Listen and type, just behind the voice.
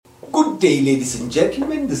Good day, ladies and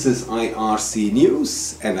gentlemen. This is IRC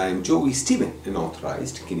News, and I am Joey Stephen, an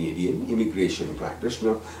authorized Canadian immigration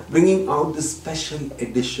practitioner, bringing out this special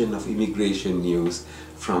edition of immigration news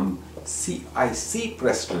from CIC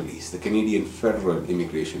press release, the Canadian Federal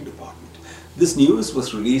Immigration Department. This news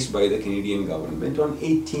was released by the Canadian government on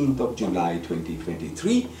 18th of July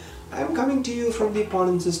 2023. I am coming to you from the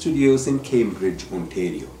Pollen's Studios in Cambridge,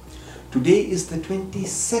 Ontario. Today is the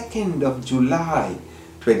 22nd of July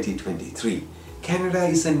 2023. Canada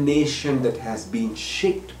is a nation that has been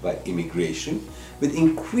shaped by immigration, with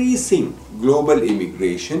increasing global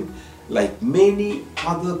immigration. Like many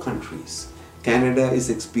other countries, Canada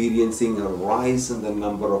is experiencing a rise in the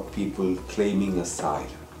number of people claiming asylum.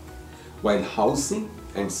 While housing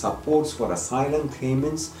and supports for asylum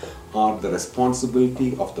claimants are the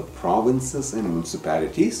responsibility of the provinces and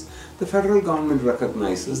municipalities, the federal government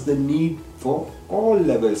recognizes the need for all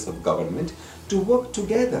levels of government to work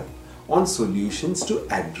together on solutions to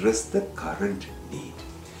address the current need.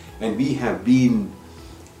 And we have been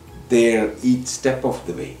there each step of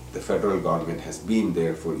the way. The federal government has been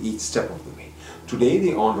there for each step of the way. Today,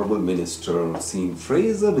 the Honorable Minister, Sean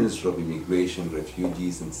Fraser, Minister of Immigration,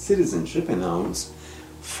 Refugees and Citizenship, announced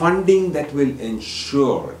funding that will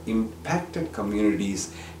ensure impacted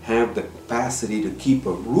communities have the capacity to keep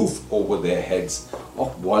a roof over their heads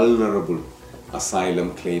of vulnerable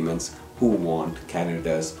asylum claimants who want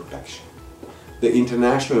Canada's protection. The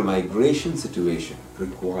international migration situation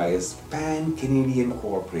requires pan-Canadian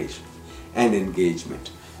cooperation and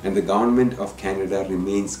engagement, and the Government of Canada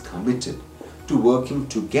remains committed to working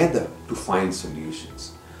together to find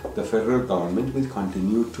solutions. The federal government will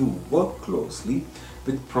continue to work closely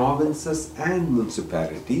with provinces and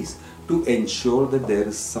municipalities to ensure that there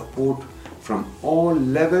is support from all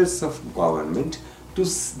levels of government to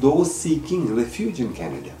those seeking refuge in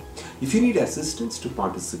Canada. If you need assistance to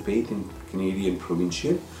participate in Canadian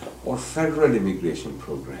provincial or federal immigration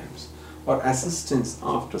programs or assistance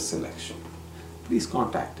after selection, please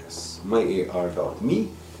contact us,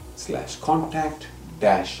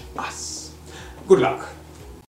 myar.me/contact-us. Good luck.